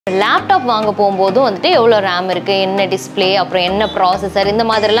Laptop வாங்க போகும்போது வந்துட்டு எவ்வளோ ரேம் இருக்கு, என்ன டிஸ்பிளே, அப்புறம் என்ன ப்ராசஸர், இந்த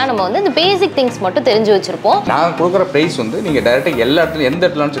மாதிரிலாம் நம்ம வந்து இந்த பேசிக் திங்ஸ் மட்டும் தெரிஞ்சு வச்சிருப்போம். நான் கொடுக்குற பிரைஸ் வந்து நீங்க டைரக்டா எல்லா இடத்துல எந்த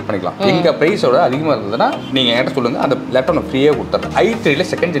இடத்துலயும் செக் பண்ணிக்கலாம். எங்க பிரைஸோட அதிகமா இருந்ததுன்னா நீங்க என்கிட்ட சொல்லுங்க, அந்த லேப்டாப் நான் ஃப்ரீயா கொடுத்துறேன். i3ல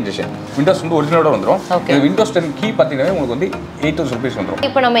செகண்ட் ஜெனரேஷன் விண்டோஸ் வந்து ஒரிஜினலோட வந்துரும். இந்த விண்டோஸ் 10 கீ பாத்தீங்கன்னா உங்களுக்கு வந்து 8000 rupees வந்துரும்.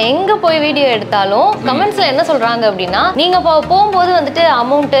 இப்போ நம்ம எங்க போய் வீடியோ எடுத்தாலும் கமெண்ட்ஸ்ல என்ன சொல்றாங்க அப்படின்னா, நீங்க போகும்போது வந்துட்டு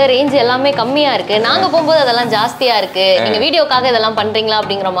அமௌண்ட் ரேஞ்ச் எல்லாமே கம்மியா இருக்கு, நாங்க போகும்போது அதெல்லாம் ஜாஸ்தியா இருக்கு, நீங்க வீடியோக்காக இதெல்லாம் பண்றீங்களா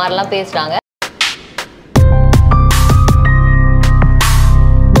அப்படிங்கிற மாதிரிலாம் பேசுறாங்க.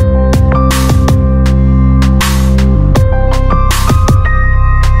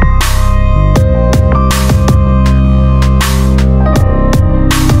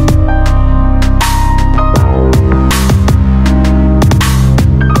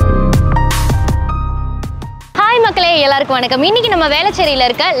 எல்லாருக்கும் வணக்கம். இன்னைக்கு நம்ம வேளச்சேரியில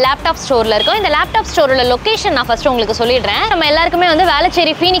இருக்க லேப்டாப் ஸ்டோர்ல இருக்கோம். இந்த லேப்டாப் ஸ்டோரோட லொகேஷன் நான் ஃபர்ஸ்ட் உங்களுக்கு சொல்லிடுறேன். நம்ம எல்லாருக்குமே வந்து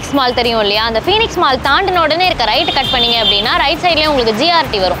வேளச்சேரி ஃபீனிக்ஸ் மால் தெரியும் இல்லையா? அந்த ஃபீனிக்ஸ் மால் தாண்டின உடனே இருக்க ரைட் கட் பண்ணீங்க அப்படின்னா ரைட் சைட்லயே உங்களுக்கு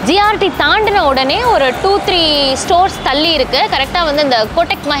ஜிஆர்டி வரும். ஜிஆர்டி தாண்டின உடனே ஒரு 2-3 ஸ்டோர்ஸ் தள்ளி இருக்கு. கரெக்டா வந்து இந்த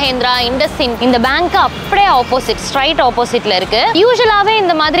கோடெக் மஹேந்திரா, இண்டஸ்இண்ட் இந்த பேங்க் அப்படியே ஆப்போசிட், ஸ்ட்ரைட் ஆப்போசிட்ல இருக்கு. யூசுவலாவே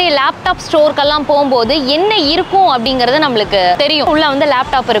இந்த மாதிரி லேப்டாப் ஸ்டோர்க்கெல்லாம் போகும்போது என்ன இருக்கும் அப்படிங்கறது நம்மளுக்கு தெரியும். உள்ள வந்து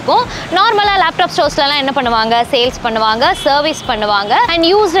லேப்டாப் இருக்கும். நார்மலா லேப்டாப் ஸ்டோர்ஸ்லாம் என்ன பண்ணுவாங்க, சேல்ஸ் பண்ணுவாங்க, சர்வீஸ் பண்ணுவாங்க, அண்ட்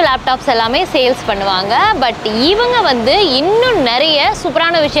யூஸ்டு லேப்டாப்ஸ் எல்லாமே சேல்ஸ் பண்ணுவாங்க. பட் இவங்க வந்து இன்னும் நிறைய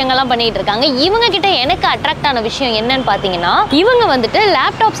சூப்பரான விஷயங்கள்லாம் பண்ணிட்டு இருக்காங்க. இவங்க கிட்ட எனக்கு அட்ராக்ட் ஆன விஷயம் என்னன்னு பாத்தீங்கன்னா, இவங்க வந்துட்டு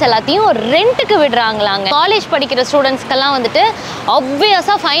லேப்டாப்ஸ் எல்லாத்தையும் ரெண்ட்டுக்கு விடுறாங்களாங்க. காலேஜ் படிக்கிற ஸ்டூடெண்ட்ஸ்க்கெல்லாம் வந்துட்டு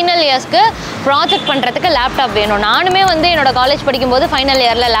ஆப்வியஸா ஃபைனல் இயர்ஸ்க்கு ப்ராஜெக்ட் பண்றதுக்கு லேப்டாப் வேணும். நானுமே வந்து என்னோட காலேஜ் படிக்கும்போது ஃபைனல்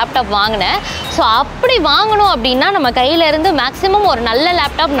இயர்ல லேப்டாப் வாங்கினேன். ஸோ அப்படி வாங்கணும் அப்படின்னா நம்ம கையில இருந்து மேக்ஸிமம் ஒரு நல்ல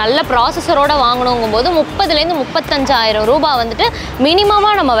லேப்டாப் நல்ல ப்ராசஸரோட வாங்கணுங்கும் போது 30,000 to 35,000 ரூபாய் வந்துட்டு மினிமமா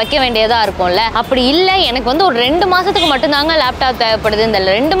நம்ம வைக்க வேண்டியதா இருக்கும்ல. அப்படி இல்லை, எனக்கு வந்து ஒரு 2 மாசத்துக்கு மட்டும்தாங்க லேப்டாப் தேவைப்படுது, இந்த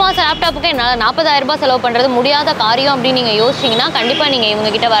 2 மாசம் லேப்டாப்புக்கு என்னால் 40,000 ரூபாய் செலவு பண்றது முடியாத காரியம் அப்படின்னு நீங்க யோசிச்சீங்கன்னா கண்டிப்பா நீங்க இவங்க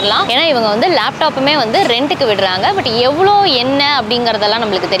கிட்ட வரலாம். ஏன்னா இவங்க வந்து லேப்டாப்புமே வந்து ரெண்ட்டுக்கு விடுறாங்க. பட் எவ்வளோ என்ன அப்படிங்கறதெல்லாம்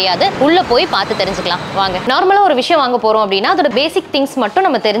நம்மளுக்கு தெரியாது. உள்ள போய் பார்த்து தெரிஞ்சுக்கலாம் வாங்க. நார்மலா ஒரு விஷயம் வாங்க போறோம் அப்படின்னா அதோட பேசிக் திங்ஸ் மட்டும்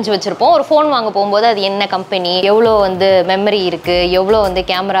நம்ம தெரிஞ்சு வச்சிருப்போம். ஒரு ஃபோன் வாங்க போகும்போது அது என்ன கம்பெனி, எவ்வளோ வந்து மெமரி இருக்கு, எவ்வளோ வந்து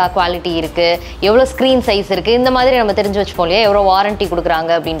கேமரா குவாலிட்டி இருக்கு, எவ்வளோ ஸ்க்ரீன் சைஸ் இருக்கு, இந்த மாதிரி நம்ம தெரிஞ்சு வச்சுப்போம் இல்லையா, எவ்வளோ வாரண்டி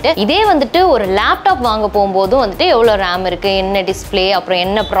கொடுக்குறாங்க அப்படின்ட்டு. இதே வந்துட்டு ஒரு லேப்டாப் வாங்க போகும்போதும் வந்துட்டு எவ்வளோ ரேம் இருக்கு, என்ன டிஸ்பிளே, அப்புறம்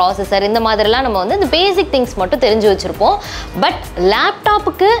என்ன ப்ராசஸர், இந்த மாதிரிலாம் நம்ம வந்து இந்த பேசிக் திங்ஸ் மட்டும் தெரிஞ்சு வச்சிருப்போம். பட்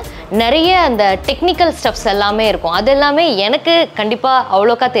லேப்டாப்புக்கு நிறைய அந்த டெக்னிக்கல் ஸ்டப்ஸ் எல்லாமே இருக்கும். அது எல்லாமே எனக்கு கண்டிப்பா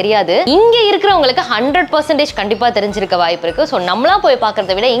அவ்வளோக்கா தெரியாது. இங்க இருக்கிறவங்களுக்கு 100% கண்டிப்பா தெரிஞ்சிருக்க வாய்ப்பு இருக்கு. ஸோ நம்மளா போய்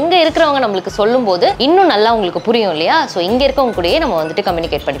பார்க்கறத விட இங்க இருக்கிறவங்க நம்மளுக்கு சொல்லும் போது இன்னும் நல்லா உங்களுக்கு புரியும் இல்லையா? ஸோ இங்க இருக்கவங்க கூடயே நம்ம வந்துட்டு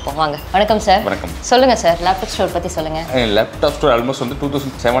கம்யூனிகேட் பண்ணிப்போம் வாங்க. வணக்கம் சார். வணக்கம். சொல்லுங்க சார், லேப்டாப் ஸ்டோர் பத்தி சொல்லுங்க. லேப்டாப் ஸ்டோர் ஆல்மோஸ்ட் வந்து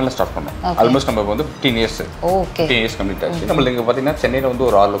 2007ல ஸ்டார்ட் பண்ணோம். ஆல்மோஸ்ட் நம்ம வந்து 15 years. ஓகே, 15 years கம்ப்ளீட் ஆச்சு. நம்மளுக்கு இங்க பாத்தீங்கன்னா சென்னையில வந்து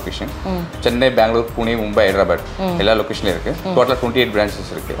ஒரு 6 லொகேஷன், சென்னை, பெங்களூர், புனே, மும்பை, ஹைதராபாத் எல்லா லொகேஷன்லயும் இருக்கு. டோட்டலா 28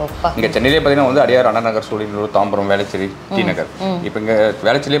 பிரான்ச்சஸ் இருக்கு. இங்க சென்னையிலே பாத்தீங்கன்னா வந்து அடியார், அண்ணனாகர், சோழிங்கநல்லூர், தாம்பரம், வேளச்சேரி, டி நகர். இப்போ இங்க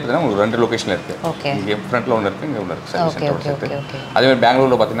வேளச்சேரியிலே பாத்தீங்கன்னா உங்களுக்கு 2 லொகேஷன்ல இருக்கு. இங்க ஃப்ரண்ட்ல ஒன்று இருக்கு, இங்க ஒன்று இருக்கு. அதே மாதிரி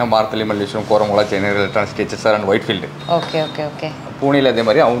பெங்களூர்ல பாத்தீங்கன்னா Marathahalli, Malleswaram, Koramangalam, Chennai, electronics, catcher and Whitefield. புனேல அதே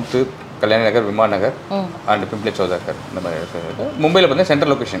மாதிரி அவுந்து, கல்யாண நகர், விமான நகர் அண்ட் பிம்பிளி சௌதாக்கர் இந்த மாதிரி இருக்கு. மும்பையில் பார்த்தீங்கன்னா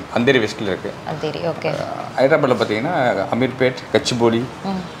சென்ட்ரல் லொகேஷன் அந்தேரி வெஸ்ட்ல இருக்கு. ஹைதராபாத்ல பார்த்தீங்கன்னா அமீர்பேட், கச்சிபோலி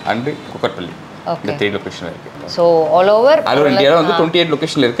அண்ட் குக்கர்பள்ளி இந்த 3 லொகேஷன் இருக்கு. ஸோ ஆல் ஓவர் இந்தியாவில் வந்து 28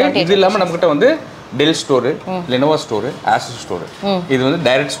 லொகேஷன் இருக்கு. இது இல்லாமல் நம்மகிட்ட வந்து del store, Lenovo store, Asus store, இது வந்து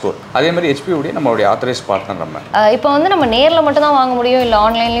டைரக்ட் ஸ்டோர். அதே மாதிரி HP உடைய நம்மளுடைய ஆத்தரைஸ் பார்ட்னர். நம்ம இப்போ வந்து நம்ம நேர்ல மட்டும் தான் வாங்க முடியும், இல்ல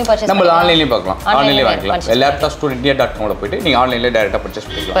ஆன்லைன்லயும் பர்ச்சேஸ் நம்ம ஆன்லைன்லயும் பார்க்கலாம், ஆன்லைன்லயே வாங்கிக்கலாம். லேப்டாப் ஸ்டோர் india.comல போயிட்டு நீங்க ஆன்லைன்ல டைரக்டா பர்ச்சேஸ்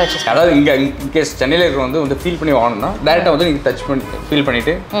பண்ணிக்கலாம். அதாவது இங்க இன்கேஸ் சென்னையில இருக்கிறவங்க வந்து ஃபீல் பண்ணி வாங்கணும்னா டைரக்டா வந்து நீங்க டச் பண்ணி ஃபீல்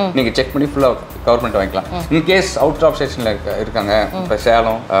பண்ணிட்டு நீங்க செக் பண்ணி ஃபுல்லா கவர் பண்ணிட்டு வாங்கிக்கலாம். இன்கேஸ் அவுட் ஆஃப் ஸ்டேஷன்ல இருக்காங்க, இப்போ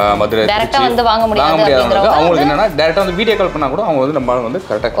சேலம், மதுரை, டைரக்டா வந்து வாங்க முடியாது அப்படிங்கறவங்க அவங்களுக்கு என்னன்னா டைரக்டா வந்து வீடியோ கால் பண்ணா கூட அவங்க வந்து நம்ம வந்து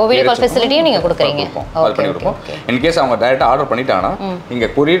கரெக்ட்டா வீடியோ கால் ஃபெசிலிட்டியும் நீங்க கொடுக்குறீங்க. கால் பண்ணி இன்கேஸ் அவங்க டைரக்டா ஆர்டர் பண்ணிட்டாங்கன்னா இங்க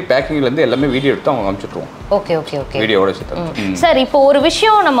கொரியர் பேக்கிங்ல இருந்து எல்லாமே வீடியோ எடுத்து அவங்க அனுப்பிச்சிடுவோம். ஓகே வீடியோவோட சேர்த்து. சார், இப்போ ஒரு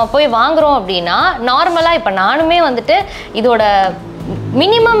விஷயம் நம்ம போய் வாங்குறோம் அப்படின்னா நார்மலா இப்போ நானுமே வந்துட்டு இதோட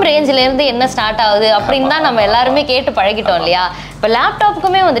மினிமம் ரேஞ்சில இருந்து என்ன ஸ்டார்ட் ஆகுது அப்படின்னு தான் நம்ம எல்லாருமே கேட்டு பழகிட்டோம் இல்லையா? இப்போ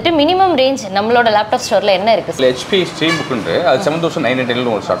லேப்டாப்புக்குமே வந்துட்டு மினிமம் ரேஞ்ச் நம்மளோட லேப்டாப் ஸ்டோர்ல என்ன இருக்கு? HP ஸ்ட்ரீம் புக்னு அது 7,900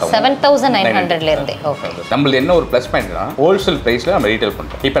 ல ஸ்டார்ட் ஆகும். 7,900 ல இருந்து. ஓகே. நம்மளது என்ன ஒரு ப்ளஸ் பாயிண்ட்னா ஹோல்சேல் பிரைஸ்ல நம்ம ரீட்டைல்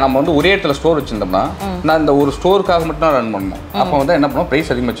பண்றோம். இப்போ நம்ம வந்து ஒரே இடத்துல ஸ்டோர் வச்சிருந்தோம்னா நான் இந்த ஒரு ஸ்டோருக்காக மட்டும் தான் ரன் பண்ணணும். அப்போ வந்து என்ன பண்ணுவோம்,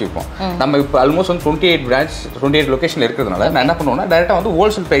 பிரைஸ் அதிகமாக வச்சுப்போம். நம்ம இப்போ ஆல்மோஸ்ட் வந்து 28 பிரான்ச் 28 லொகேஷன்ல இருக்கிறதுனால நான் என்ன பண்ணுவேன்னா டைரக்டா வந்து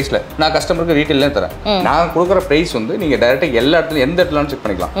ஹோல்சேல் பிரைஸ்ல நான் கஸ்டமருக்கு ரீட்டைல்ல தரேன். நான் கொடுக்குற பிரைஸ் வந்து நீங்க டைரக்டா எல்லா இடத்துல எந்த இடத்துல செக்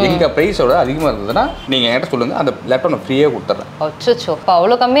பண்ணிக்கலாம். எங்க பிரைஸோட அதிகமாக இருந்ததுன்னா நீங்க என்கிட்ட சொல்லுங்க, அந்த லேப்டாப் நான் ஃப்ரீயா கொடுத்துறேன். அச்சோ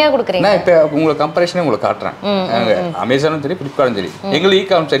அவ்வளோ கம்மியாக கொடுக்குறீங்க. நான் இப்போ உங்களுக்கு கம்பேரிஷனே உங்களுக்கு காட்டுறேன். அமேசானும் சரி ஃப்ளிப்கார்ட்டும் சரி எங்களுக்கு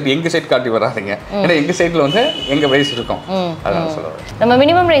இ-காமர்ஸ் சைட் எங்கள் சைட் காட்டி வராதிங்க. ஏன்னா எங்கள் சைட்டில் வந்து எங்கள் ப்ரைஸ் இருக்கும். அதனால சொல்லுவேன். நம்ம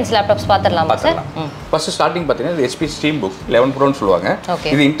மினிமம் ரேஞ்ச் லேப்டாப்ஸ் பார்த்துடலாமா சார்? ஃபர்ஸ்ட் ஸ்டார்டிங் பார்த்தீங்கன்னா HP ஸ்டீம் புக் 11 Proன்னு சொல்லுவாங்க.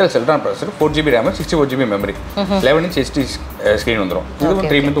 இது Intel செல்ட்ரான் processor 4GB RAM 64GB memory 11 inch HD screen வந்துடும். இது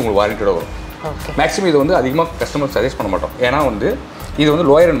 3 month உங்களுக்கு வாரண்டியோட வரும். மேக்ஸிமம் இது வந்து அதிகமாக கஸ்டமர் சஜஸ்ட் பண்ண மாட்டோம். ஏன்னா வந்து இது வந்து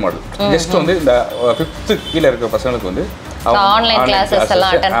லோயர் எண்ட் மாடல். ஜஸ்ட் வந்து இந்த 5th கீழே இருக்கிற பசங்களுக்கு வந்து ஆன்லைன் கிளாஸஸ்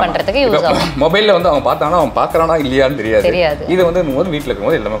எல்லாம் அட்டெண்ட் பண்றதுக்கு யூஸ் ஆகும். மொபைல்ல வந்து அவன் பார்த்தானா அவன் பார்க்கறானா இல்லையான்னு தெரியாது. இது வந்து வீட்டில்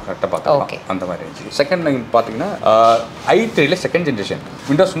இருக்கும்போது எல்லாமே கரெக்டாக பார்க்கலாம். அந்த மாதிரி இருந்துச்சு. செகண்ட் நீங்கள் பார்த்தீங்கன்னா i3ல செகண்ட் ஜென்ரேஷன்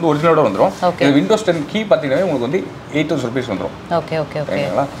விண்டோஸ் வந்து ஒரிஜினலோட வந்துடும். இது விண்டோஸ் 10 கீ பார்த்தீங்கன்னா உங்களுக்கு வந்து 8,000 rupees வந்துடும்.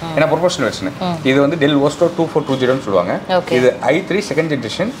 ஓகேங்களா? ஏன்னா ப்ரொபோஷனல் வெர்ஷன். இது வந்து டெல் ஓஸ்டோ 2420ன்னு சொல்லுவாங்க. இது i3 second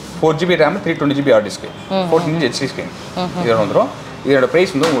generation 4GB RAM 320GB hard disk 14 inch HD screen இதோட வந்துடும். இதோட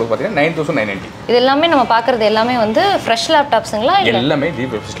பிரைஸ் வந்து உங்களுக்கு பார்த்தீங்கன்னா 9,990. இது எல்லாமே நம்ம பார்க்குறது எல்லாமே வந்து ஃப்ரெஷ் லேப்டாப்ஸுங்களா? எல்லாமே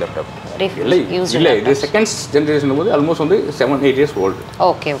ரீஃப்ரெஷ் லேப்டாப். இல்லை இது செகண்ட் ஜென்ரேஷன் போது ஆல்மோஸ்ட் வந்து 7-8 years ஓல்டு.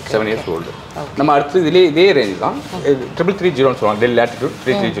 7 years old. நம்ம அடுத்து இதே ரேஞ்ச் தான் 330 சொல்லுவாங்க. Del latitude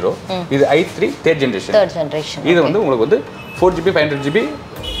 330. இது i3 தேர்ட் ஜென்ரேஷன். இது வந்து உங்களுக்கு வந்து 4GB 500GB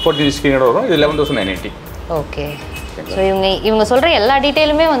 14 inch ஸ்க்ரீனோட வரும். இது 11,990. ஓகே. ஸோ இவங்க சொல்கிற எல்லா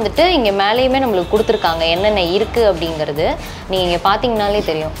டீட்டெயிலுமே வந்துட்டு இங்கே மேலேயுமே நம்மளுக்கு கொடுத்துருக்காங்க என்னென்ன இருக்குது அப்படிங்கிறது. நீங்கள் இங்கே பார்த்தீங்கனாலே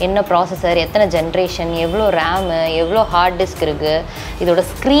தெரியும் என்ன ப்ராசஸர், எத்தனை ஜென்ரேஷன், எவ்வளோ ரேமு, எவ்வளோ ஹார்ட் டிஸ்க் இருக்குது, இதோட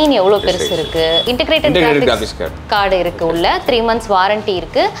ஸ்க்ரீன் எவ்வளோ பெருசு இருக்குது, இன்டிகிரேட்டட் கிராஃபிக்ஸ் கார்டு இருக்குது, உள்ள 3 months வாரண்ட்டி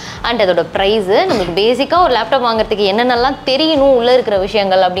இருக்குது. அண்ட் அதோட ப்ரைஸு நம்மளுக்கு பேசிக்காக ஒரு லேப்டாப் வாங்குறதுக்கு என்னென்னலாம் தெரியணும் உள்ளே இருக்கிற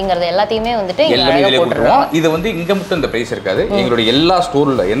விஷயங்கள் அப்படிங்கிறது எல்லாத்தையுமே வந்துட்டு போட்டுருவோம். இது வந்து இங்கே மட்டும் இந்த ப்ரைஸ் இருக்காது. எங்களுடைய எல்லா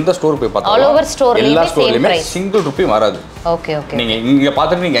ஸ்டோரில் எந்த ஸ்டோர் போய் பார்த்தா ஆல் ஓவர் ஸ்டோர் எல்லா ஸ்டோர்லையுமே சிங்கிள் ரூபி மாறாது. ஓகே. நீங்க இங்க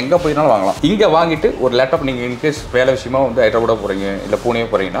பார்த்துட்டு நீங்க எங்க போயினாலும் வாங்கலாம். இங்க வாங்கிட்டு ஒரு லேப்டாப் நீங்க இன்கேஸ் வேலை விஷயமா வந்து ஹைதராபாத் போறீங்க இல்ல பூனே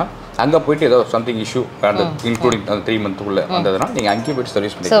போறீங்கன்னா அங்க போயிட்டு ஏதோ சம்திங் இஷ்யூ அந்த இன்க்ளூடிங் அந்த 3 month உள்ள வந்ததுன்னா நீங்க அங்கேயே போயிட்டு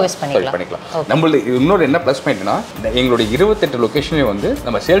சர்வீஸ் பண்ணிக்கலாம். நம்மளுக்கு இன்னொரு என்ன ப்ளஸ் பாயிண்ட்னா எங்களுடைய 28 லொகேஷன்லயும் வந்து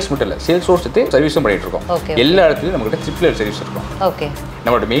நம்ம சேல்ஸ் மட்டும் இல்லை சேல்ஸ் சோர்ஸ்ட்டு சர்வீஸும் பண்ணிட்டு இருக்கோம். எல்லா இடத்துலையும் நம்மகிட்ட ட்ரிப்ள் சர்வீஸ் இருக்கும்.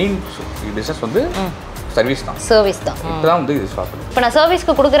 நம்மளோட மெயின் பிசினஸ் வந்து சர்வீஸ் தான். இப்பதான் வந்து இது ஸ்டார்ட் பண்ணும். இப்போ நான்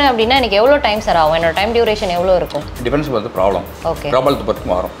சர்வீஸ்க்கு கொடுக்குறேன் அப்படின்னா எனக்கு எவ்வளோ டைம் சார் ஆகும்? என்னோட டைம் டியூரேஷன் எவ்வளோ இருக்கும்? டிபெண்ட்ஸ் வந்து ப்ராப்ளத்தை பொறுத்து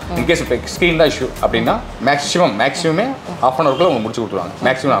மாறும். இன்கேஸ் இப்போ ஸ்க்ரீன் தான் இஷ்யூ அப்படின்னா மேக்ஸிமமே ½ an hourக்குள்ள அவங்க முடிச்சு கொடுத்துருவாங்க.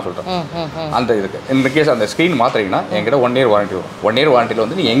 மேக்ஸிமம் நான் சொல்கிறேன் அந்த இதுக்கு. இந்த கேஸ் அந்த ஸ்க்ரீன் மாத்திரீங்கன்னா என்கிட்ட 1 year வாரண்டி வரும். 1 year வாரண்டியில்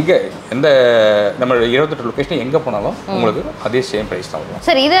வந்து நீ எந்த நம்ம 28 லொகேஷன் எங்கே போனாலும் உங்களுக்கு அதே சேம் ப்ரைஸ் தான் வரும்.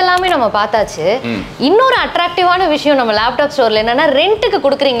 சார் இது எல்லாமே நம்ம பார்த்தாச்சு. இன்னொரு அட்ராக்டிவான விஷயம் நம்ம லேப்டாப் ஸ்டோரில் என்னன்னா ரெண்ட்டுக்கு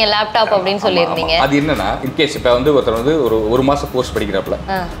கொடுக்குறீங்க லேப்டாப் அப்படின்னு சொல்லியிருந்தீங்க. அது என்னன்னா இன்கேஸ் இப்போ வந்து ஒருத்தர் வந்து ஒரு மாதம் கோர்ஸ் படிக்கிறாப்புல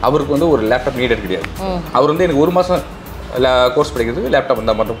அவருக்கு வந்து ஒரு லேப்டாப் நீடட் கிடையாது. அவர் வந்து எனக்கு 1 மாதம் கோர்ஸ் படிக்கிறதுக்கு லேப்டாப்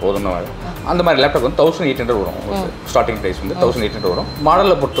இருந்தால் மட்டும் போதும். அந்த மாதிரி லேப்டாப் வந்து 1,800 வரும். ஸ்டார்டிங் ப்ரைஸ் வந்து 1,800 வரும்.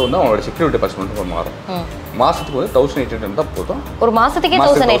 மாடலில் பொறுத்து வந்து அவங்களோட செக்யூரிட்டி பர்சன்ட் மாறும். மாதத்துக்கு வந்து 1,800 தான் போதும். ஒரு மாதத்துக்கே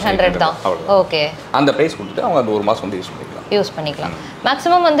 1,800 தான். ஓகே. அந்த ப்ரைஸ் கொடுத்துட்டு அவங்க அந்த 1 மாதம் வந்து யூஸ் பண்ணிக்கலாம்.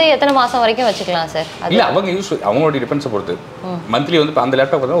 மேக்ஸிமம் வந்து எத்தனை மாதம் வரைக்கும் வச்சுக்கலாம் சார்? இல்லை அவங்க அவங்களோட டிபெண்ட்ஸை பொறுத்து மந்த்லி வந்து இப்போ அந்த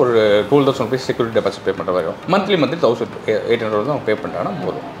லேப்டாப் வந்து ஒரு 12,000 rupees செக்யூரிட்டி டெபாசிட் பே பண்ணுற வரைக்கும் மந்த்லி 1,800 தான் பே பண்ணிட்டாங்கன்னா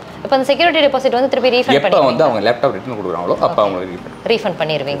போதும். இப்போ அந்த செக்யூரிட்டி டெபாசிட் வந்து திருப்பி ரீஃபண்ட் எப்போ வந்து அவங்க லேப்டாப் ரிட்டர்ன் கொடுக்குறாங்களோ அப்போ அவங்க ரீஃபண்ட்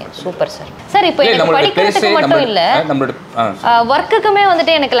பண்ணிடுவீங்க. Super sir. சார் இப்போ எனக்கு படிக்கிறதுக்கு மட்டும் இல்லை நம்மளோட ஒர்க்குக்குமே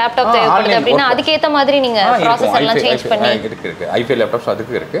வந்துட்டு எனக்கு லேப்டாப் தேவைப்படுது அப்படின்னா அதுக்கேற்ற மாதிரி நீங்கள் ப்ராசஸ் எல்லாம் சேஞ்ச் பண்ணி இருக்கு. i5 லேப்டாப்ஸ்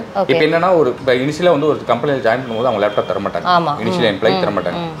அதுக்கு இருக்கு. இப்போ என்னன்னா ஒரு இனிஷியலாக வந்து ஒரு கம்பெனியில் ஜாயின் பண்ணும்போது அவங்க லேப்டாப் தர மாட்டாங்க. இனிஷியல் எம்ப்ளாயி தர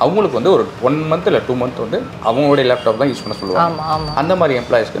மாட்டாங்க. அவங்களுக்கு வந்து ஒரு 1 month இல்லை 2 month வந்து அவங்களுடைய லேப்டாப் தான் யூஸ் பண்ண சொல்லுவாங்க. அந்த மாதிரி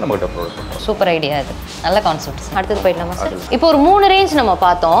எம்ப்ளாயிஸ்க்கு நம்ம கிட்ட ப்ரொவைட் பண்ணுவோம். சூப்பர் ஐடியா இது. நல்ல கான்செப்ட். அடுத்து போயிடலாமா சார்? இப்போ ஒரு 3 ரேஞ்ச் நம்ம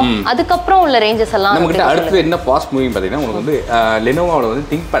பார்த்தோம். அதுக்கப்புறம் உள்ள ரேஞ்சஸ் எல்லாம் நம்மகிட்ட அடுத்து என்ன ஃபாஸ்ட் மூவிங் பார்த்தீங்கன்னா உங்களுக்கு வந்து லெனோவோட வந்து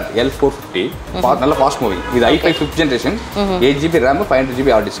ThinkPad L450 நல்ல ஃபாஸ்ட் மூவிங். இது i5 5th generation 8GB RAM 500GB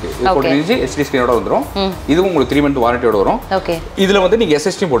hard disk 14 inch HD ஸ்க்ரீனோட வந்துரும். இதுவும் உங்களுக்கு 3 month வாரண்டியோட வரும். இதுல வந்து நீங்க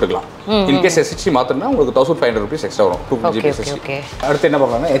SSD போட்டுக்கலாம். இன்கேஸ் SSD மாத்தணும்னா உங்களுக்கு 1,500 rupees எக்ஸ்ட்ரா வரும். 2GB SSD. அடுத்து என்ன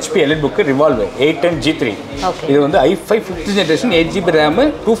பார்க்கலாம்னா HP EliteBook Revolve 810G3 இது வந்து i5 5th generation 8GB RAM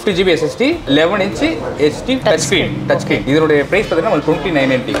 250GB SSD 11 inch HD touch screen. இதோட பிரைஸ் பார்த்தீங்கன்னா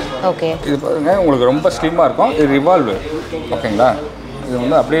 2990. இது பாருங்க உங்களுக்கு ரொம்ப ஸ்லிம்மாக இருக்கும். இது ரிவால்வ் ஓகேங்களா? இது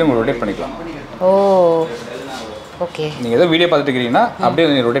வந்து அப்படியே உங்களுக்கு ரொட்டேட் பண்ணிக்கலாம். ஓகே. நீங்கள் ஏதோ வீடியோ பார்த்துட்டு இருக்கிறீங்கன்னா அப்படியே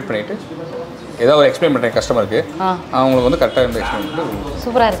நீங்கள் ரொட்டேட் பண்ணிவிட்டு ஏதோ ஒரு எக்ஸ்பிளைன் பண்ணுறேன் கஸ்டமருக்கு அவங்களுக்கு வந்து கரெக்டாக இருந்து எக்ஸ்பிளைன் பண்ணிட்டு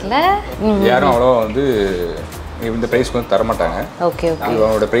சூப்பராக இருக்குல்ல. யாரும் அவ்வளோ வந்து இந்த ப்ரைஸ்க்கு வந்து தரமாட்டாங்க.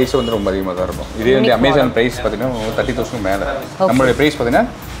 அவங்களோட ப்ரைஸ் வந்து ரொம்ப அதிகமாக தான் இருக்கும். இதே வந்து அமேசான் ப்ரைஸ் பார்த்தீங்கன்னா 30,000 மேலே. நம்மளுடைய ப்ரைஸ் பார்த்தீங்கன்னா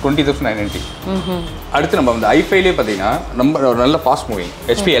 20,990. அடுத்து நம்ம வந்து i5லேயே பார்த்தீங்கன்னா நம்ம ஒரு நல்ல fast moving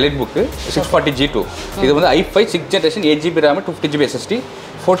HP EliteBook 640G2 இது வந்து i5 6th generation 8GB RAM 250GB SSD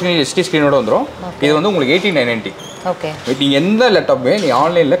 14 inch HD ஸ்க்ரீனோட வந்துடும். இது வந்து உங்களுக்கு 18990. ஓகே. நீங்கள் எந்த லேப்டாப்புமே நீ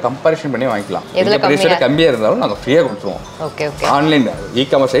ஆன்லைனில் கம்பேரிஷன் பண்ணி வாங்கிக்கலாம். எந்த ப்ரைஸோட கம்மியாக இருந்தாலும் நாங்கள் ஃப்ரீயாக கொடுத்துருவோம். Okay okay. Online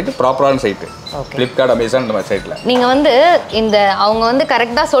e-commerce site ப்ராப்பரான சைட்டு. ஃப்ளிப்கார்ட், அமேசான் இந்த மாதிரி சைட்டில் நீங்கள் வந்து இந்த அவங்க வந்து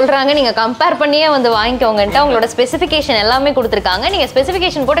கரெக்டாக சொல்கிறாங்க, நீங்கள் கம்பேர் பண்ணியே வந்து வாங்கிக்கோங்கன்ட்டு அவங்களோட ஸ்பெசிஃபிகேஷன் எல்லாமே கொடுத்துருக்காங்க. நீங்கள்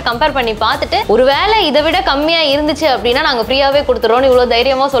ஸ்பெசிஃபிகேஷன் போட்டு கம்பேர் பண்ணி பார்த்துட்டு ஒருவேளை இதை விட கம்மியாக இருந்துச்சு அப்படின்னா நாங்கள் ஃப்ரீயாகவே கொடுத்துருவோம் இவ்வளோ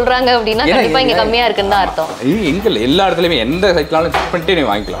தைரியமாக சொல்கிறாங்க அப்படின்னா கண்டிப்பாக இங்கே கம்மியாக இருக்குன்னு தான் அர்த்தம். எங்கே எல்லா இடத்துலையுமே எந்த சைட்லாலும் செக் பண்ணிட்டு நீ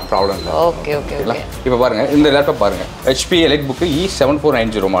வாங்கிக்கலாம், ப்ராப்ளம் இல்லை. Okay okay okay. இப்போ பாருங்கள், இந்த லேப்டாப் பாருங்கள், HP elite book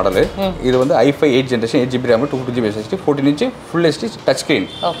E7490 model. இது வந்து i5 8 generation 8GB RAM 2GB SSD 14 inch full HD touch screen.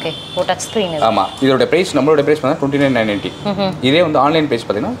 Okay. ஓ டச் ஸ்க்ரீன். ஆமாம். இதோட பிரைஸ் நம்மளோட பிரைஸ் பார்த்தா 29,990. இதே வந்து ஆன்லைன் பிரைஸ்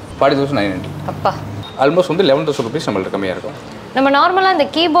பார்த்தீங்கன்னா 40,990. அப்பா, ஆல்மோஸ்ட் வந்து 11,000 rupees நம்மளுக்கு கம்மியாக இருக்கும். நம்ம நார்மலாக இந்த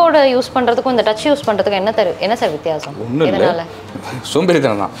கீபோர்டு யூஸ் பண்ணுறதுக்கும் இந்த டச் யூஸ் பண்ணுறதுக்கும் என்ன சார் வித்தியாசம்? ஒன்றும் இல்லை,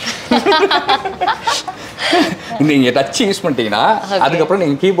 சோம்பேறித்தனம் தான். நீங்கள் டச் யூஸ் பண்ணிட்டீங்கன்னா அதுக்கப்புறம்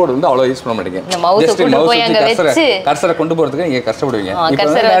நீங்கள் கீபோர்டு வந்து அவ்வளோ யூஸ் பண்ண மாட்டீங்க. ஜஸ்ட் மவுஸ் கர்சரை கொண்டு போகிறதுக்கு நீங்கள் கஷ்டப்படுவீங்க.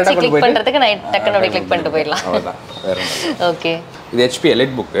 கிளிக் பண்ணுறதுக்கு நான் டக்குன்னு அப்படியே கிளிக் பண்ணிட்டு போயிடலாம். அவ்வளோதான், வேற ஒன்றும். ஓகே. இது HP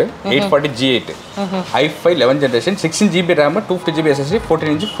elite book 840G8 i5 11 generation 16GB RAM 250GB SSD 14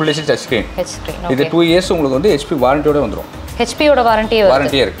 inch full HD touch screen. இது 2 years உங்களுக்கு வந்து HP வாரண்டியோட வந்துடும். HPயோட வாரண்டியே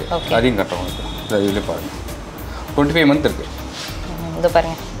இருக்கு. அதையும் கட்டணும். இதில் பாருங்க 25 months இருக்கு. இது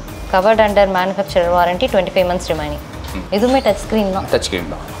பாருங்க, covert under manufacturer warranty 25 months remaining. இதுவுமே டச் ஸ்க்ரீன் தான். டச்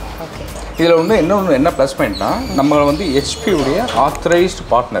ஸ்க்ரீன் தான். ஓகே. இதில் வந்து என்ன ப்ளஸ் பாயிண்ட்னா நம்ம வந்து HP உடைய authorised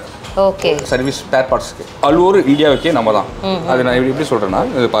partner. Okay. Service spare பார்ட்ஸ்க்கு all இந்தியாவுக்கே நம்ம தான். அது நான் எப்படி சொல்கிறேன்னா,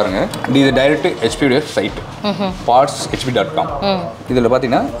 இது பாருங்கள், இது டைரக்ட் HP உடைய சைட் parts.hp.com. இதில்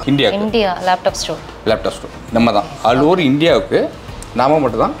பார்த்தீங்கன்னா இந்தியா லேப்டாப் ஸ்டோர் நம்ம தான். ஆல் ஓவர் இந்தியாவுக்கு நாம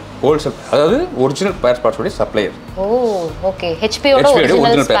மட்டும் தான் ஹோல்சேல், அதாவது ஒரிஜினல் ஸ்பேர் பார்ட்ஸோடைய சப்ளையர். ஓ okay. HPயோட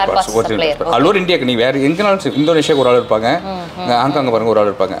original spare parts supplier. All over இந்தியாவுக்கு நீ வேறு எங்கேனாலும், இந்தோனேஷியாவுக்கு ஒரு ஆள் இருப்பாங்க, ஹாங்காங் பாருங்க ஒரு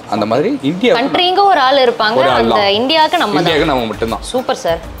ஆள் இருப்பாங்க, அந்த மாதிரி இந்தியா கண்ட்ரிங்க ஒரு ஆள் இருப்பாங்க. அந்த இந்தியாவுக்கு நம்ம மட்டும்தான். Super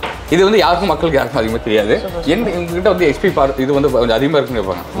sir. இது வந்து மக்களுக்கு யாருக்கும் அதிகமாக தெரியாது. எங்ககிட்ட வந்து HP பார்ட் இது வந்து கொஞ்சம் அதிகமாக இருக்குன்னு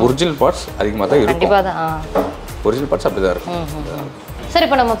கேட்பாங்க. ஒரிஜினல் பார்ட்ஸ் அதிகமாக தான் இருக்கும். ஒரிஜினல் பார்ட்ஸ் அப்படி தான் இருக்கும். சார்,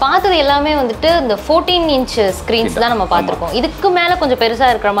 இப்போ நம்ம பார்த்தது எல்லாமே வந்துட்டு இந்த 14 inch ஸ்க்ரீன்ஸ் தான் நம்ம பார்த்துருக்கோம். இதுக்கு மேலே கொஞ்சம் பெருசாக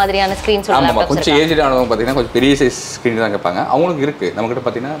இருக்கிற மாதிரியான ஸ்க்ரீன்ஸ். ஆமாம், கொஞ்சம் ஏஜ் ஆனவங்க பார்த்தீங்கன்னா கொஞ்சம் பெரிய சைஸ் ஸ்க்ரீன் தான் கேட்பாங்க. அவங்களுக்கு இருக்குது. நம்மகிட்ட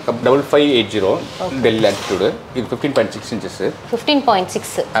பார்த்தீங்கன்னா 5580 டெல் லேட்டிடியூடு, இது 15.6 inches.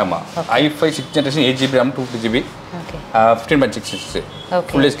 15.6. ஆமாம். i5 6 generation 8GB RAM 250GB 15.6 inches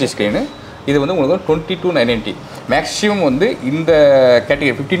full HD screen. இது வந்து உங்களுக்கு 22,990. மேக்ஸிமம் வந்து இந்த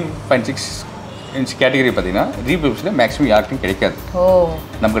கேட்டகரி 15.6 inch கேட்டகரி பார்த்தீங்கன்னா ரீபியூஸில் மேக்ஸிமம் யாருக்கும் கிடைக்காது. ஓ,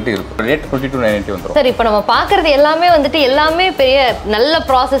 நம்மகிட்ட இருக்கும். ரேட் 22,990 வந்துடும். சார், இப்போ நம்ம பார்க்குறது எல்லாமே வந்துட்டு எல்லாமே பெரிய நல்ல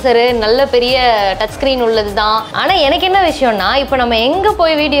ப்ராசஸரு, நல்ல பெரிய டச் ஸ்க்ரீன் உள்ளது தான். ஆனால் எனக்கு என்ன விஷயம்னா, இப்போ நம்ம எங்கே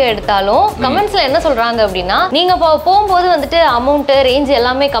போய் வீடியோ எடுத்தாலும் கமெண்ட்ஸில் என்ன சொல்கிறாங்க அப்படின்னா, நீங்கள் போகும்போது வந்துட்டு அமௌண்ட்டு ரேஞ்ச்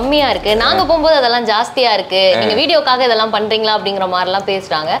எல்லாமே கம்மியாக இருக்குது, நாங்கள் போகும்போது அதெல்லாம் ஜாஸ்தியாக இருக்குது, நீங்கள் வீடியோக்காக இதெல்லாம் பண்ணுறீங்களா அப்படிங்கிற மாதிரிலாம்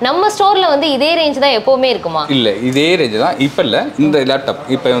பேசுகிறாங்க. நம்ம ஸ்டோரில் வந்து இதே ரேஞ்ச் தான் எப்போவுமே இருக்குமா? இல்லை, இதே ரேஞ்ச் தான். இப்போ இல்லை, இந்த லேப்டாப்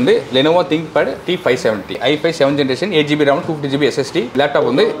இப்போ வந்து Lenovo ThinkPad T570 i5 7 generation 8GB RAM 250GB SSD laptop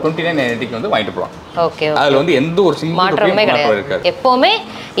வந்து 29,990 வந்து வாங்கிட்டு போகலாம். ஓகே. அதில் வந்து எந்த ஒரு சிங்கிள் மாற்றமே கிடையாது. எப்போவுமே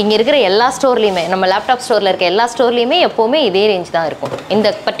இங்கே இருக்கிற எல்லா ஸ்டோர்லையுமே, நம்ம லேப்டாப் ஸ்டோரில் இருக்க எல்லா ஸ்டோர்லையுமே எப்போவுமே இதே ரேஞ்ச் தான் இருக்கும், இந்த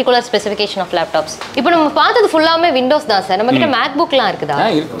பர்டிகுலர் ஸ்பெசிஃபிகேஷன் ஆஃப் லேப்டாப்ஸ். இப்போ நம்ம பார்த்தது ஃபுல்லாமே விண்டோஸ் தான் சார். நம்ம கிட்ட மேக்புக்லாம் இருக்குதா?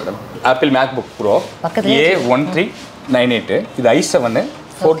 இருக்கு madam. Apple MacBook bro A1398, இது i7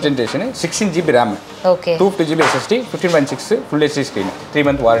 4th generation 16GB RAM, okay, 250GB SSD 15.6 full HD screen, 3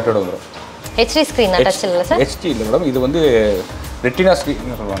 month வாரண்டியோட வந்துடும். HD ஸ்க்ரீன் டச் இல்ல சார்? HD இல்ல மேடம், இது வந்து ரெட்டினா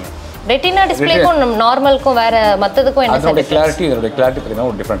ஸ்க்ரீன் சொல்வாங்க. ரெட்டினா டிஸ்ப்ளேக்கும் நார்மலுக்கும் வேற மத்ததுக்கும் என்ன சார் கிளாரிட்டி? இதோட கிளாரிட்டி பத்தினா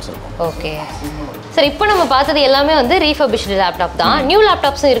ஒரு டிஃபரன்ஸ் இருக்கும். ஓகே சார், இப்போ நம்ம பார்த்தது எல்லாமே வந்து ரீஃபர்பிஷ்டு லேப்டாப் தான். நியூ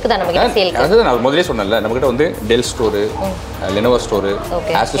லேப்டாப்ஸும் இருக்குதா நம்ம கிட்ட சேல்க்கு? அது நான் முதல்லயே சொன்னேன்ல, நம்ம கிட்ட வந்து del store, Lenovo store,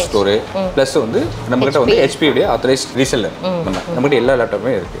 Asus store, plus வந்து நம்ம கிட்ட வந்து HP உடைய ஆத்தரைஸ்ட் ரீசெல்லர். நம்ம கிட்ட எல்லா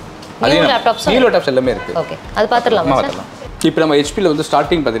லேப்டாப்புமே இருக்கு. நியூ லேப்டாப்ஸ் எல்லாமே இருக்கு. ஓகே, அது பாத்துறலாமா சார்? இப்போ நம்ம ஹெச்பியில் வந்து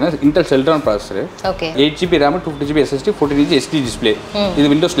ஸ்டார்டிங் பார்த்தீங்கன்னா Intel செல்ட்ரான் processor, 8GB RAM 250GB SSD 14 inch SD display, இது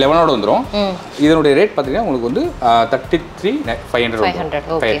விண்டோஸ் 11 வந்துடும். இதனுடைய ரேட் பார்த்தீங்கன்னா உங்களுக்கு வந்து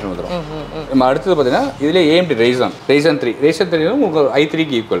 33,500 வந்துடும். நம்ம அடுத்தது பார்த்தீங்கன்னா இதில் AMD Ryzen 3 உங்களுக்கு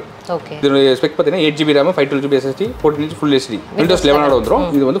i3க்கு ஈக்குவல். இதனுடைய ஸ்பெக் பார்த்தீங்கன்னா 8GB RAM 512GB SSD 14 inch full HD Windows 11 வந்துடும்.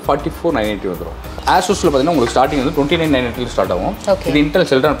 இது வந்து 44,990 வந்துடும். Asusல பார்த்தீங்கன்னா உங்களுக்கு ஸ்டார்டிங் வந்து 29,990 ஸ்டார்ட் ஆகும். இது Intel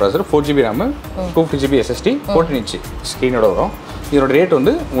செல்ட்ரான் processor 4GB RAM 250GB SSD 14 inch ஸ்க்ரீனோட வரும். இதோட ரேட்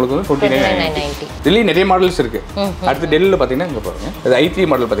வந்து உங்களுக்கு வந்து 29,990. இதுலேயும் நிறைய மாடல்ஸ் இருக்கு. அடுத்து டெல்லில் பார்த்தீங்கன்னா இங்கே பாருங்க, இது i3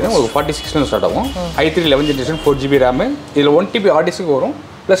 மாடல் பார்த்தீங்கன்னா உங்களுக்கு 46 ஸ்டார்ட் ஆகும். i3 11 ஜென்ரேஷன் 4GB RAM, இதில் 1TB ஹார்ட் டிஸ்க் வரும்,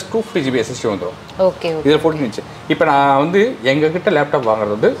 ப்ளஸ் 250GB SSD வந்துடும். ஓகே, இதில் 14 inch. இப்போ நான் வந்து எங்ககிட்ட லேப்டாப்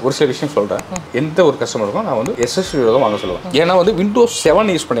வாங்குறது வந்து ஒரு சில விஷயம் சொல்கிறேன். எந்த ஒரு கஸ்டமருக்கும் நான் வந்து SSD தான் வாங்க சொல்லுவேன். ஏன்னா வந்து Windows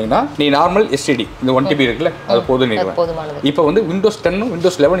 7 யூஸ் பண்ணிங்கன்னா நீ நார்மல் SSD இந்த 1 TB இருக்குல்ல அது போதும். இப்போ வந்து Windows 10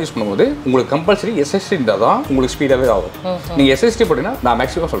 Windows 11 யூஸ் பண்ணும்போது உங்களுக்கு கம்பல்சரி SSD இருந்தால் தான் உங்களுக்கு ஸ்பீடாகவே ஆகும். நீங்கள் SSD போட்டிங்கன்னா நான்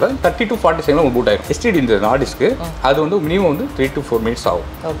மேக்ஸிமம் சொல்கிறேன் 30 to 40 செகண்ட் உங்களுக்கு பூட் ஆகும். SSD இந்த நாடிஸ்க்கு அது வந்து மினிமம் வந்து 3 to 4 மினிட்ஸ் ஆகும்.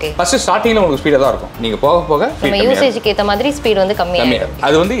 ஃபர்ஸ்ட் ஸ்டார்டிங்கில் உங்களுக்கு ஸ்பீடாக தான் இருக்கும். நீங்கள் போக போக யூசேஜுக்கு ஏற்ற மாதிரி ஸ்பீட் வந்து கம்மியாக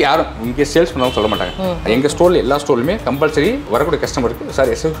அது வந்து யாரும் இங்கே சேல்ஸ் பண்ணாலும் சொல்ல மாட்டாங்க. எங்கள் ஸ்டோரில் எல்லா ஸ்டோர்லையுமே கம்பல்சரி வரக்கூடிய கஸ்டமருக்கு சார்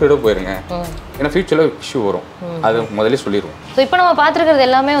SSD போயிருங்க, ஏன்னா ஃபியூச்சரில் இஷ்யூ வரும், அது முதல்ல சொல்லிடுவோம். ஸோ இப்போ நம்ம பார்த்துருக்கிறது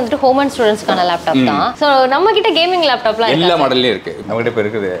எல்லாமே வந்துட்டு ஹோம் அண்ட் ஸ்டூடெண்ட்ஸ்க்கான லேப்டாப் தான். ஸோ நம்ம கிட்ட கேமிங் லேப்டாப்லாம் எல்லா மாடல்லையும் இருக்கு. நம்ம கிட்ட இப்போ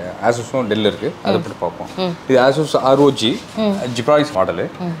இருக்குது ஆசூஸும் டெல் இருக்கு, அதை போட்டு பார்ப்போம். இது ஆசூஸ் ROG ஜிப்ராய்ஸ் மாடல்.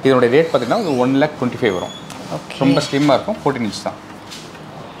 இதோட ரேட் பார்த்தீங்கன்னா 1,25,000 வரும். ரொம்ப ஸ்லிம்மாக இருக்கும், 14 inch தான்.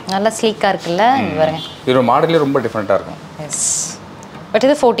 நல்லா ஸ்லீக்காக இருக்குல்ல பாருங்க. இதோட மாடலே ரொம்ப டிஃப்ரெண்ட்டாக இருக்கும். எஸ், பட்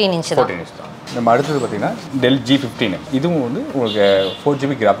இது 14 inch தான். 14 inch தான். நம்ம அடுத்தது பார்த்தீங்கன்னா டெல் G15. இதுவும் வந்து உங்களுக்கு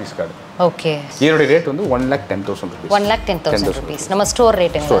 4GB கிராஃபிக்ஸ் கார்டு. ஓகே, இதோட ரேட் வந்து 1,10,000 rupees. 1,10,000 rupees நம்ம ஸ்டோர்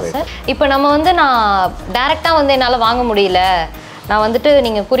ரேட்டுங்களா சார்? இப்போ நம்ம வந்து நான் டைரெக்டாக வந்து என்னால் வாங்க முடியல, நான் வந்துட்டு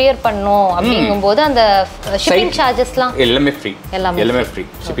நீங்கள் குரியர் பண்ணணும் அப்படிங்கும்போது அந்த ஷிப்பிங் சார்ஜஸ்லாம் எல்லாமே ஃப்ரீ. எல்லாமே free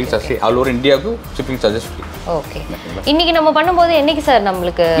shipping charge all over இந்தியாவுக்கு ஷிப்பிங் சார்ஜஸ் ஃப்ரீ. ஓகே, இன்னைக்கு நம்ம பண்ணும்போது என்னைக்கு சார்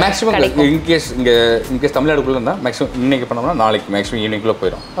நம்மளுக்கு மேக்ஸிமம் இன்கேஸ் தமிழ்நாடுக்குள்ள இருந்தால் மேக்ஸிமம் இன்னைக்கு பண்ணோம்னா நாளைக்கு மேக்ஸிமம் ஈவினிங்குள்ளே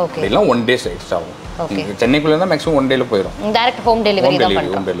போயிடும். இல்லை 1 day எக்ஸ்ட்ரா ஆகும். சென்னைக்குள்ளே இருந்தால் மேக்ஸிமம் 1 dayல போயிடும். டைரக்ட் ஹோம் டெலிவரி தான்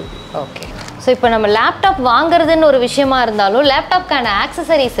பண்ணுறோம். ஓகே, ஸோ இப்போ நம்ம லேப்டாப் வாங்குறதுன்னு ஒரு விஷயமா இருந்தாலும் லேப்டாப்க்கான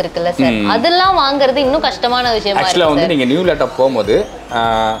ஆக்சசரிஸ் இருக்குல்ல சார், அதெல்லாம் வாங்குறது இன்னும் கஷ்டமான விஷயமா ஆக்சுவலாக வந்து நீங்கள் நியூ லேப்டாப் போகும்போது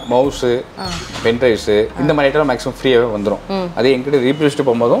மவுஸு பென்ட்ரைவ்ஸு இந்த மாதிரி ஐட்டம் மேக்ஸிமம் ஃப்ரீயாகவே வந்துடும். அதே எங்கிட்ட ரீப்ளேஸ்ட்டு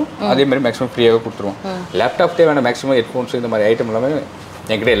போகும்போதும் அதே மாதிரி மேக்ஸிமம் ஃப்ரீயாகவே கொடுத்துருவோம். லேப்டாப் தேவையான மேக்ஸிமம் ஹெட்ஃபோன்ஸ் இந்த மாதிரி ஐட்டம் எல்லாமே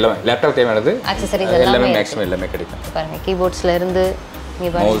என்கிட்ட எல்லாமே லேப்டாப் தேவையானது ஆக்சசரிஸ் எல்லாமே மேக்ஸிமம் எல்லாமே கிடைக்கும். பாருங்க, கீபோர்ட்ஸ்ல இருந்து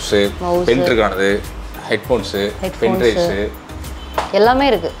மவுஸு, பென்ட்ருக்கானது, ஹெட்ஃபோன்ஸு, பென்ட்ரைவ்ஸு எல்லாமே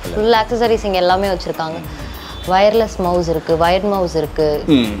இருக்கு. ஃபுல் ஆக்சசரிஸ் இங்கே எல்லாமே வச்சிருக்காங்க. வயர்லெஸ் மவுஸ் இருக்கு, வயர்ட் மவுஸ் இருக்கு.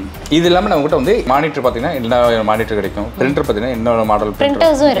 இது இல்லாம நம்ம கிட்ட வந்து மானிட்டர் பாத்தீங்கன்னா என்ன மானிட்டர் கிடைக்கும், பிரிண்டர் பாத்தீங்கன்னா என்ன மாடல்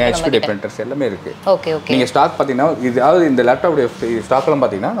பிரிண்டர்ஸும் இருக்கு, HDFC பிரிண்டர்ஸ் எல்லாமே இருக்கு. ஓகே ஓகே, நீங்க ஸ்டாக் பாத்தீங்கன்னா இதாவது இந்த லேப்டாப் ஸ்டாக் எல்லாம்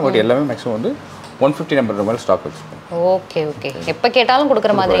பாத்தீங்கன்னா நம்ம எல்லாமே மேக்ஸிமம் வந்து 150 நம்பர் மாதிரி ஸ்டாக் வச்சிருக்கோம். ஓகே ஓகே, எப்ப கேட்டாலும்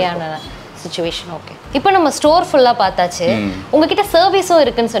கொடுக்குற மாதிரியான சிச்சுவேஷன். ஓகே, இப்போ நம்ம ஸ்டோர் ஃபுல்லா பார்த்தாச்சு. உங்ககிட்ட சர்வீஸும்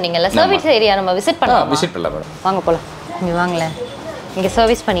இருக்குன்னு சொன்னீங்கல்ல, சர்வீஸ் ஏரியா நம்ம விசிட் பண்ணலாம். விசிட் பண்ணலாம், வாங்க போலாம். இங்க வாங்களேன், இங்க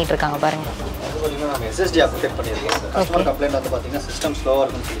சர்வீஸ் பண்ணிட்டு இருக்காங்க பாருங்க. நம்ம SSD அப்டேட் பண்ணிருக்கோம் சார். கஸ்டமர் கம்ப்ளைன்ட் வந்து பாத்தீங்கன்னா சிஸ்டம் ஸ்லோவா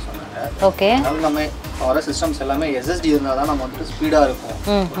இருக்குன்னு சொல்லி சொன்னாங்க. ஓகே, அதனால நம்ம வர சிஸ்டம்ஸ் எல்லாமே SSD இருந்தா தான் நம்ம வந்து ஸ்பீடா இருக்கும்.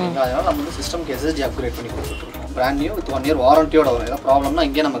 அதனால நம்ம வந்து சிஸ்டம்க்கு SSD அப்கிரேட் பண்ணி கொடுத்துருக்கோம். பிராண்ட் நியூ வித் 1 year வாரண்டியோட வரும். ஏதாவது ப்ராப்ளம்னா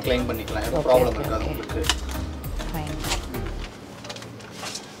இங்கே நம்ம கிளைம் பண்ணிக்கலாம். ஏதாவது ப்ராப்ளம் இருக்காது உங்களுக்கு.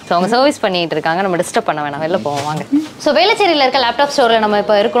 ஸோ அவங்க சர்வீஸ் பண்ணிட்டு இருக்காங்க, நம்ம டிஸ்டர்ப் பண்ண வேணாம், வெளில போவோம் வாங்க. ஸோ வேளச்சேரியில் இருக்க லேப்டாப் ஸ்டோரில் நம்ம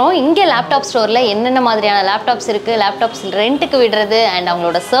இப்போ இருக்கிறோம். இங்கே லேப்டாப் ஸ்டோரில் என்னென்ன மாதிரியான லேப்டாப்ஸ் இருக்குது, லேப்டாப்ஸ் ரெண்ட்டுக்கு விடுறது அண்ட்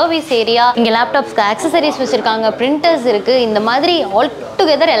அவங்களோட சர்வீஸ் ஏரியா, இங்கே லேப்டாப்ஸ்க்கு ஆக்சசரிஸ் வச்சுருக்காங்க, பிரிண்டர்ஸ் இருக்குது, இந்த மாதிரி ஆல்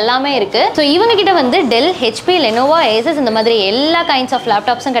டுகெதர் எல்லாமே இருக்குது. ஸோ இவங்க கிட்ட வந்து டெல், HP, லெனோவா, ஏசஸ் இந்த மாதிரி எல்லா கைண்ட்ஸ் ஆஃப்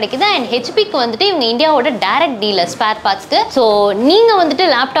லேப்டாப்ஸும் கிடைக்குது. அண்ட் HPக்கு வந்துட்டு இவங்க இந்தியாவோட டைரக்ட் டீலர் ஸ்பேர் பார்ட்ஸ்க்கு. ஸோ நீங்கள் வந்துட்டு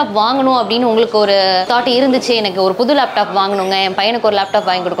லேப்டாப் வாங்கணும் அப்படின்னு உங்களுக்கு ஒரு தாட் இருந்துச்சு, எனக்கு ஒரு புது லேப்டாப் வாங்கணுங்க, என் பையனுக்கு ஒரு லேப்டாப்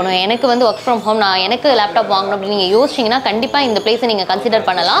வாங்கி கொடுக்கணும், எனக்கு வந்து ஒர்க் ஃப்ரம் ஹோம், நான் எனக்கு லேப்டாப் வாங்கணும் அப்படின்னு நீங்கள் யோசிச்சிங்கன்னா கண்டிப்பாக இந்த பிளேஸை நீங்கள் கன்சிடர்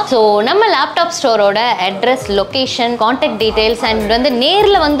பண்ணலாம். ஸோ நம்ம laptop ஸ்டோரோட address, location, contact details and வந்து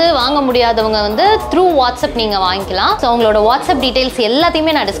நேரில் வந்து வாங்க முடியாதவங்க வந்து த்ரூ வாட்ஸ்அப் நீங்கள் வாங்கிக்கலாம். ஸோ உங்களோட வாட்ஸ்அப் டீடைல்ஸ்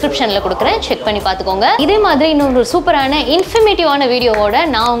எல்லாத்தையுமே நான் டிஸ்கிரிப்ஷனில் கொடுக்குறேன், செக் பண்ணி பார்த்துக்கோங்க. இதே மாதிரி இன்னொரு சூப்பரான இன்ஃபர்மேட்டிவான வீடியோவோட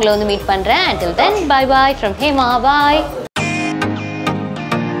நான் உங்களை வந்து மீட் பண்ணுறேன். Until then, bye bye from Hema. Bye.